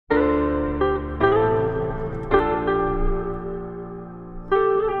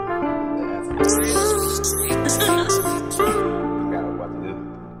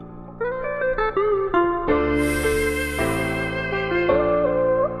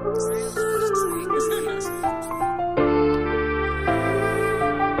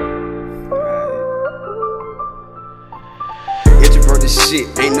shit,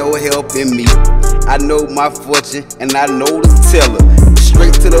 ain't no helping me. I know my fortune and I know the teller.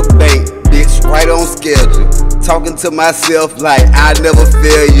 Straight to the bank, bitch, right on schedule. Talking to myself like I never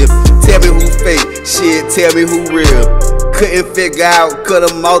fail you. Tell me who fake, shit, tell me who real. Couldn't figure out, cut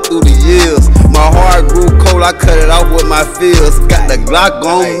them out through the years. My heart grew cold, I cut it off with my feels. Got the Glock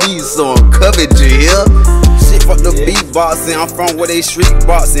on me, so I'm covered, you hear? Shit, fuck the beatboxing, I'm from where they street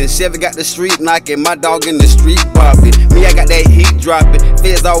boxing. Chevy got the street knocking, my dog in the street bopping. Me, I got that heat dropping.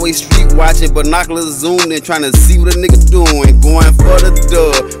 Feds always street watching, binoculars zooming, trying to see what a nigga doing. Going for the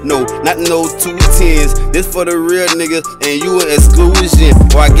dub, no, not no 210s. This for the real niggas, and you an exclusion,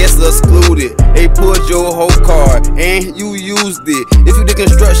 or I guess excluded. They pulled your whole card, and you used it. If you the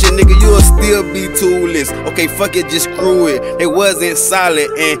construction nigga, you'll still be toolless. Okay, fuck it, just screw it. It wasn't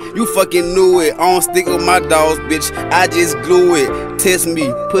solid, and you fucking knew it. I don't stick with my dogs, bitch, I just glue it. Test me,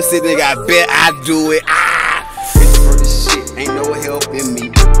 pussy nigga, I bet I do it. Bitch, for this shit, ain't no helping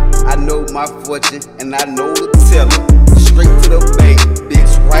me. I know my fortune, and I know the teller. Straight to the bank,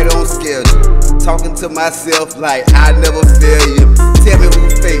 bitch, right on schedule. Talking to myself like I never fail you. Tell me who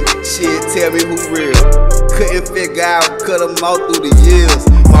fake, shit, tell me who real. Couldn't figure out, cut them out through the years.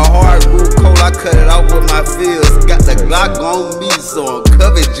 My heart grew cold, I cut it off with my feels. Got the Glock on me, so I'm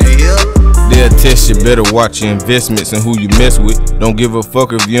covered, you hear? They'll test you, better watch your investments and who you mess with. Don't give a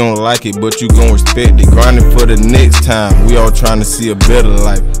fuck if you don't like it, but you gon' respect it. Grinding for the next time, we all trying to see a better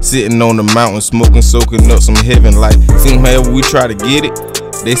life. Sitting on the mountain, smoking, soaking up some heaven light. Seem however we try to get it,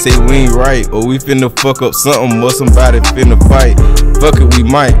 they say we ain't right, or we finna fuck up something, or somebody finna fight. Fuck it, we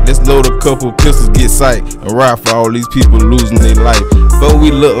might. Let's load a couple pistols, get sight, and ride for all these people losing their life. But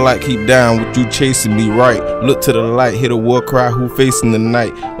we look like keep down with you chasing me right. Look to the light, hear the war cry, who facing the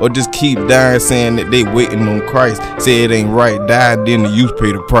night? Or just keep dying saying that they waiting on Christ. Say it ain't right, die, then the youth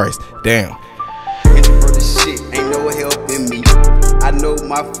pay the price. Damn. Bitch, for this shit, ain't no helping me. I know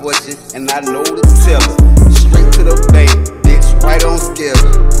my fortune, and I know the teller. Straight to the bank, bitch, right on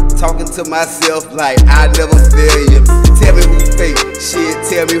schedule. Talking to myself like I never fail you. Tell me who fake, shit,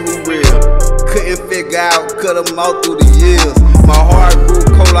 tell me who real. Couldn't figure out, cut them out through the years. My heart grew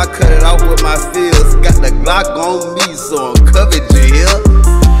cold, I cut it off with my feels. Got the Glock on me, so I'm covered, you hear?